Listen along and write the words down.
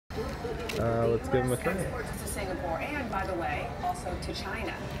Let's give them a try. Exports to Singapore and, by the way, also to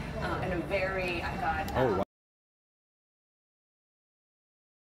China. In a very, I thought. Oh, wow.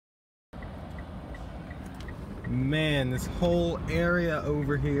 Man, this whole area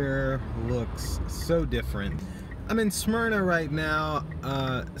over here looks so different. I'm in Smyrna right now,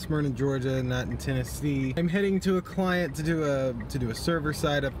 Smyrna, Georgia, not in Tennessee. I'm heading to a client to do a server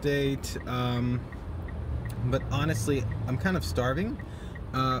side update, but honestly, I'm kind of starving.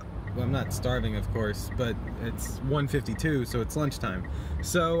 Well, I'm not starving, of course, but it's 1:52, so it's lunchtime.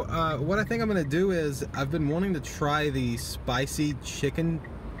 So what I think I'm gonna do is, I've been wanting to try the spicy chicken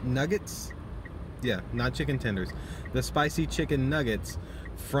nuggets. Yeah, not chicken tenders. The spicy chicken nuggets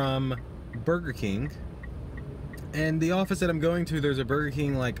from Burger King. And the office that I'm going to, there's a Burger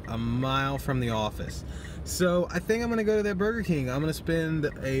King like a mile from the office. So I think I'm gonna go to that Burger King. I'm gonna spend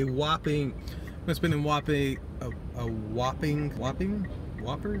a whopping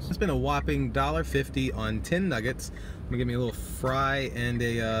 $1.50 on 10 nuggets. I'm gonna get me a little fry and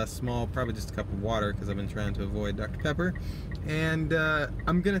a small, probably just a cup of water, because I've been trying to avoid Dr. Pepper. And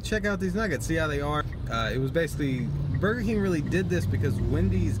I'm gonna check out these nuggets, see how they are. It was basically, Burger King really did this because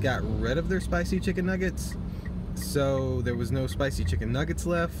Wendy's got rid of their spicy chicken nuggets. So there was no spicy chicken nuggets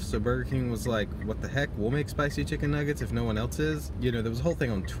left, so Burger King was like, what the heck, we'll make spicy chicken nuggets if no one else is. You know, there was a whole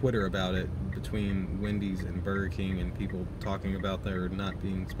thing on Twitter about it between Wendy's and Burger King, and people talking about there not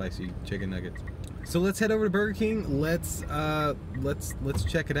being spicy chicken nuggets. So let's head over to Burger King. Let's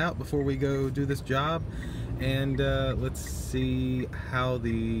check it out before we go do this job, and let's see how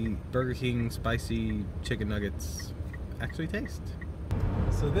the Burger King spicy chicken nuggets actually taste.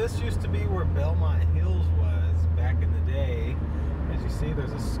 So this used to be where Belmont Hills was back in the day. As you see,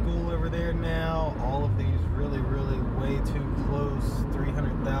 there's a school over there now. All of these really way too close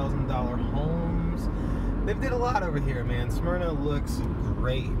 $300,000 homes. They did a lot over here, man. Smyrna looks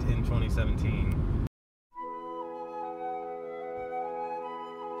great in 2017.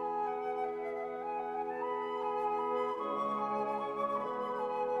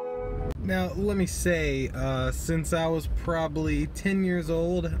 Now, let me say, since I was probably 10 years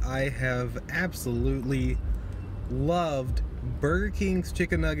old, I have absolutely loved Burger King's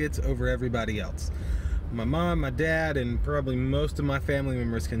chicken nuggets over everybody else. My mom, my dad, and probably most of my family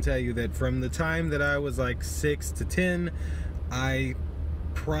members can tell you that from the time that I was like 6 to 10, I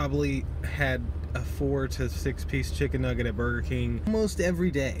probably had a 4 to 6 piece chicken nugget at Burger King almost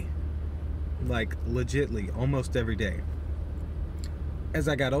every day. Like, legitly, almost every day. As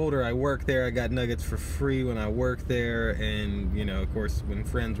I got older, I worked there. I got nuggets for free when I worked there, and you know, of course, when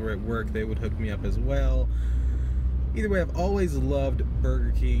friends were at work, they would hook me up as well. Either way, I've always loved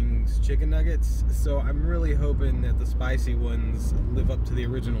Burger King's chicken nuggets, so I'm really hoping that the spicy ones live up to the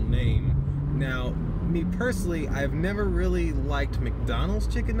original name. Now, me personally, I've never really liked McDonald's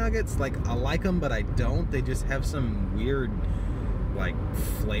chicken nuggets. Like, I like them, but I don't. They just have some weird, like,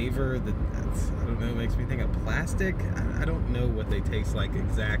 flavor that's, I don't know, makes me think of plastic. I don't know what they taste like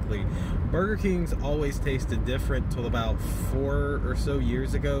exactly. Burger King's always tasted different till about 4 or so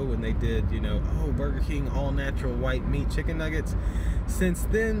years ago when they did, you know, oh, Burger King all natural white meat chicken nuggets. Since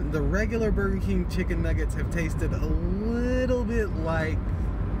then, the regular Burger King chicken nuggets have tasted a little bit like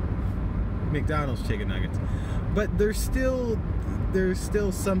McDonald's chicken nuggets, but there's still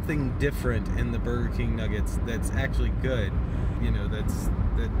something different in the Burger King nuggets that's actually good. You know, that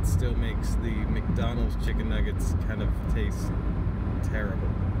still makes the McDonald's chicken nuggets kind of taste terrible.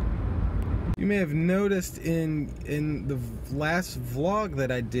 You may have noticed in the last vlog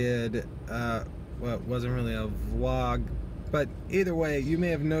that I did, well, it wasn't really a vlog, but either way, you may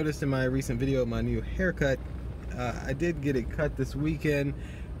have noticed in my recent video of my new haircut, I did get it cut this weekend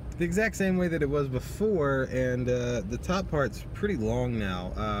the exact same way that it was before, and the top part's pretty long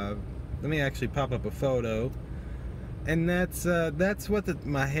now. Let me actually pop up a photo. And that's what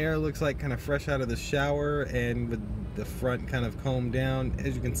my hair looks like, kind of fresh out of the shower, and with the front kind of combed down.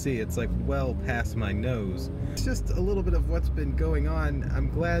 As you can see, it's like well past my nose. It's just a little bit of what's been going on. I'm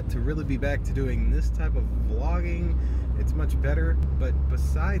glad to really be back to doing this type of vlogging. It's much better, but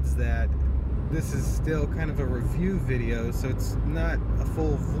besides that, this is still kind of a review video, so it's not a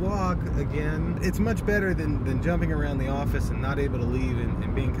full vlog again. It's much better than jumping around the office and not able to leave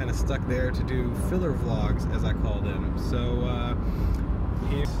and being kind of stuck there to do filler vlogs, as I call them. So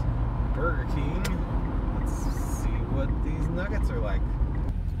here's Burger King. Let's see what these nuggets are like.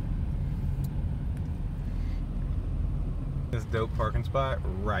 This dope parking spot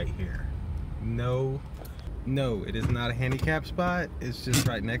right here. No, it is not a handicap spot. It's just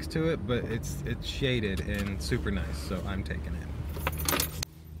right next to it, but it's shaded and super nice, so I'm taking it.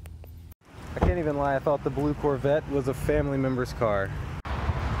 I can't even lie, I thought the blue Corvette was a family member's car.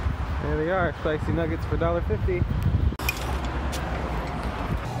 There they are, spicy nuggets for $1.50. I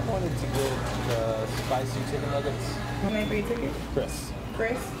wanted to get spicy chicken nuggets. Name for your ticket? Chris.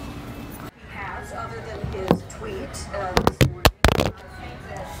 Chris? Has, other than his tweet this morning, I think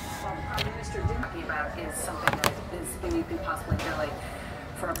that what the Prime Minister did talking about is something that is uniquely possibly Billy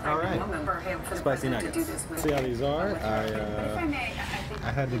for a pregnant woman, for him, for the Spicy president nuggets. to do this with. See how these are? But if I may, I think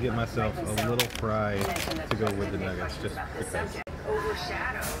I had to get myself a little fry to go with the nuggets, just because.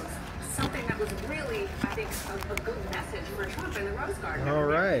 Overshadows something that was really, I think, a good message for Trump in the Rose Garden. All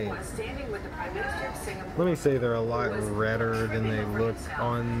right. Standing with the Prime Minister of Singapore. Let me say they're a lot redder than they look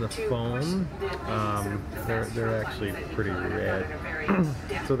on the phone. They're actually pretty red.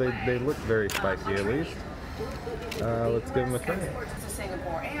 So they look very spicy at least. Let's give them a try. To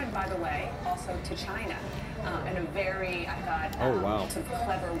Singapore, and by the way, also to China, in a very, I thought, sort of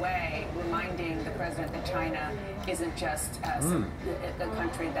clever way, reminding the president that China isn't just a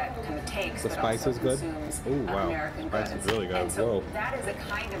country that kind of takes, the but spice also is good. consumes Oh wow, American spice goods. is really good. And so Whoa. that is a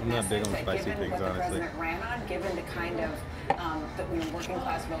kind of I'm not big message on that, spicy given things, what the honestly. president ran on, given the kind of that we were working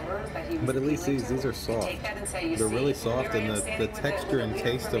class voters that he was. But at least appealing these to, are soft. take that and say, you They're see, really soft, here I am and the standing with texture and leader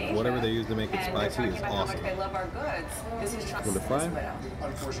taste from of whatever Asia, they use to make it and we're spicy talking is about how much awesome. they love our goods. This is Trump's Will it fry?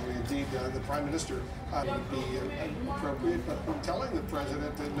 Unfortunately, indeed, the Prime Minister would be appropriate, but telling the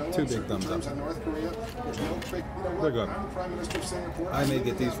President that no Two big uncertain thumbs terms up. on North Korea, there's no big, They're good. I'm the Prime Minister of Singapore. I may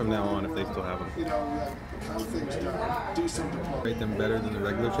get these from now on if they still have them. How things done, do some diplomacy. Rate them better than the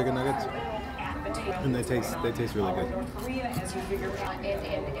regular chicken nuggets, and they taste really good. Korea, as you figure out,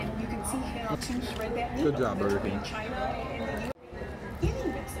 and you can see how to spread that news. Good job, Burger King. China and the U.S.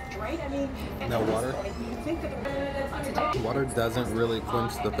 Any message, right? I mean, and Now water. you think that today, Water doesn't really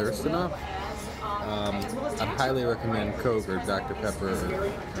quench the thirst enough. I'd highly recommend Coke or Dr. Pepper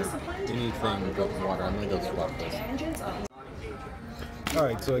or anything but water. I'm gonna go swap this.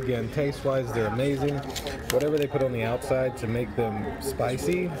 Alright, so again, taste-wise, they're amazing. Whatever they put on the outside to make them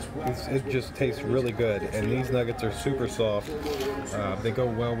spicy, it just tastes really good. And these nuggets are super soft. They go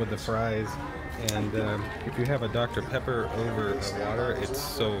well with the fries. And if you have a Dr. Pepper over water, it's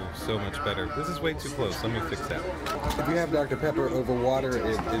so much better. This is way too close. Let me fix that. If you have Dr. Pepper over water,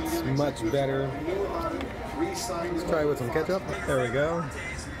 it's much better. Let's try it with some ketchup. There we go.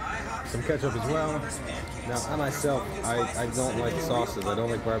 Some ketchup as well. Now, I myself, I don't like sauces. I don't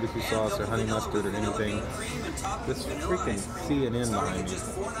like barbecue sauce or honey mustard or anything. This freaking CNN behind me.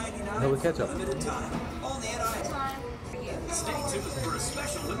 No, with ketchup.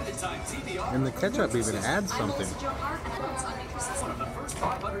 And the ketchup even adds something.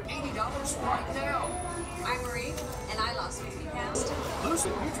 I'm Marie, and I lost 50 pounds.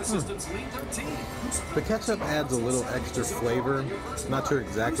 The ketchup adds a little extra flavor. Not sure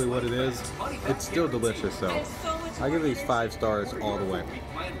exactly what it is. It's still delicious though. I give these 5 stars all the way.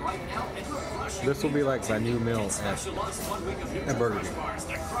 This will be like my new meal at Burger King.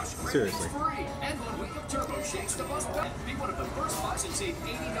 Seriously.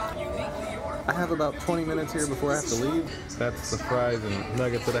 I have about 20 minutes here before I have to leave. That's the fries and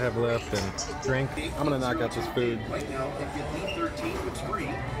nuggets that I have left and drink. I'm gonna knock out this food.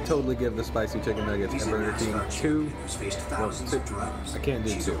 Totally give the spicy chicken nuggets at Burger King 2. Well, 2. I can't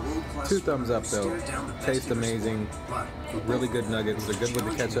do 2. 2 thumbs up though. Taste amazing. Really good nuggets. They're good with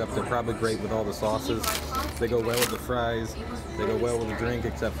the ketchup. They're probably great with all the sauces. They go well with the fries. They go well with the drink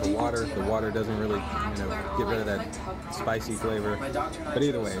except for water. The water doesn't really, get rid of that spicy flavor. But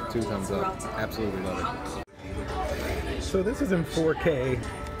either way, 2 thumbs up. Absolutely love it. So this is in 4K.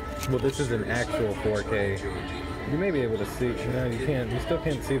 Well, this is in actual 4K. You may be able to see, no, you can't. You still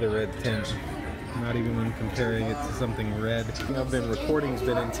can't see the red tint. Not even when comparing it to something red. I've been recording, it's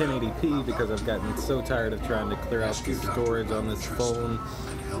been in 1080p because I've gotten so tired of trying to clear out the storage on this phone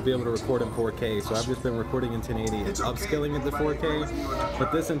to be able to record in 4K. So I've just been recording in 1080 and upscaling it to 4K.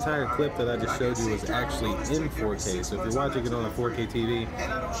 But this entire clip that I just showed you was actually in 4K. So if you're watching it on a 4K TV,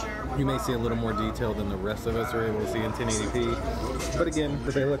 you may see a little more detail than the rest of us are able to see in 1080p. But again,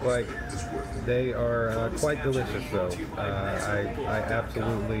 what they look like, they are quite delicious though. I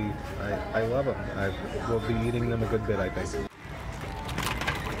absolutely, I love them. I will be eating them a good bit, I think.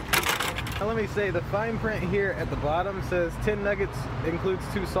 Now let me say, the fine print here at the bottom says 10 nuggets includes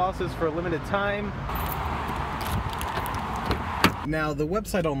 2 sauces for a limited time. Now the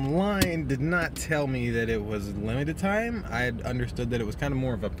website online did not tell me that it was limited time. I had understood that it was kind of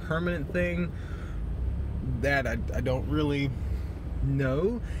more of a permanent thing. That I don't really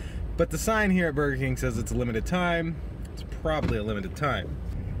know. But the sign here at Burger King says it's a limited time. It's probably a limited time.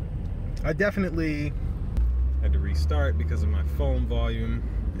 I definitely had to restart because of my phone volume.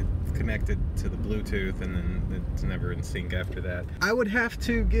 connected to the Bluetooth, and then it's never in sync after that. I would have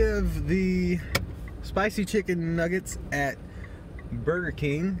to give the spicy chicken nuggets at Burger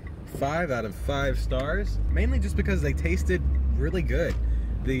King 5 out of 5 stars, mainly just because they tasted really good.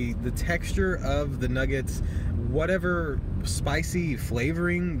 The texture of the nuggets, whatever spicy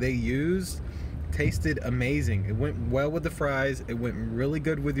flavoring they used, tasted amazing. It went well with the fries. It went really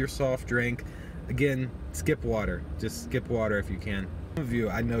good with your soft drink. Again, skip water. Just skip water if you can. Some of you,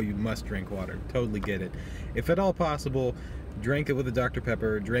 I know you must drink water. Totally get it. If at all possible, drink it with a Dr.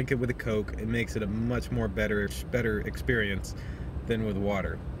 Pepper, drink it with a Coke. It makes it a much more better experience than with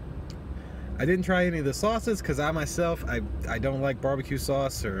water. I didn't try any of the sauces because I myself, I don't like barbecue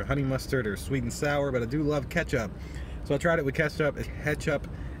sauce or honey mustard or sweet and sour, but I do love ketchup. So I tried it with ketchup.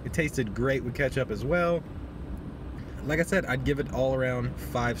 It tasted great with ketchup as well. Like I said, I'd give it all around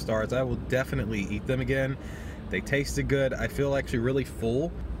 5 stars. I will definitely eat them again. They tasted good. I feel actually really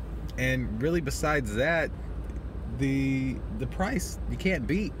full. And really besides that, the price, you can't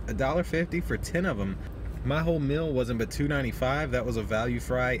beat. $1.50 for 10 of them. My whole meal wasn't but $2.95. That was a value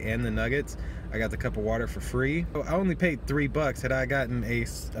fry and the nuggets. I got the cup of water for free. I only paid $3. Had I gotten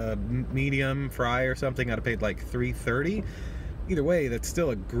a medium fry or something, I'd have paid like $3.30. Either way, that's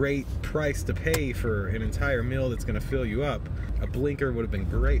still a great price to pay for an entire meal that's gonna fill you up. A blinker would have been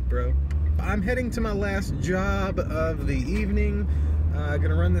great, bro. I'm heading to my last job of the evening.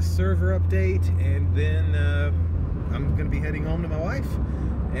 Gonna run this server update, and then I'm gonna be heading home to my wife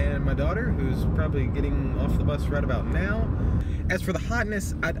and my daughter, who's probably getting off the bus right about now. As for the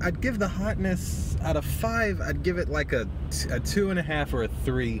hotness, I'd give the hotness out of 5, I'd give it like a 2.5 or a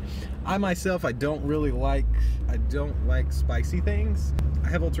 3. I myself, I don't like spicy things. I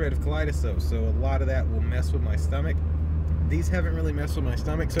have ulcerative colitis though, so a lot of that will mess with my stomach. These haven't really messed with my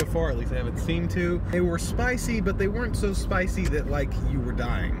stomach so far, at least I haven't seemed to. They were spicy, but they weren't so spicy that like you were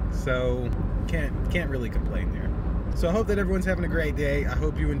dying. So can't really complain there. So I hope that everyone's having a great day. I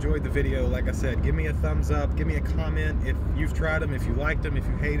hope you enjoyed the video. Like I said, give me a thumbs up, give me a comment if you've tried them, if you liked them, if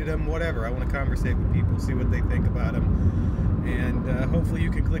you hated them, whatever. I want to conversate with people, see what they think about them. And hopefully you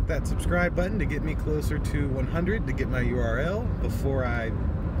can click that subscribe button to get me closer to 100, to get my URL before I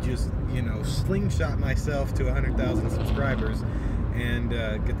just, you know, slingshot myself to 100,000 subscribers and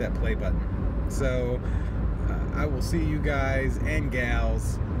get that play button. So I will see you guys and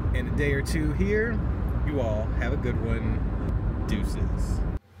gals in a day or two here. You all have a good one. Deuces.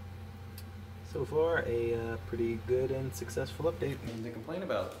 So far, a pretty good and successful update. Nothing to complain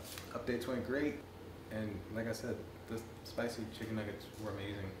about. Updates went great, and like I said, the spicy chicken nuggets were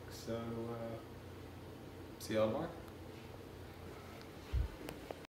amazing. So, see y'all tomorrow.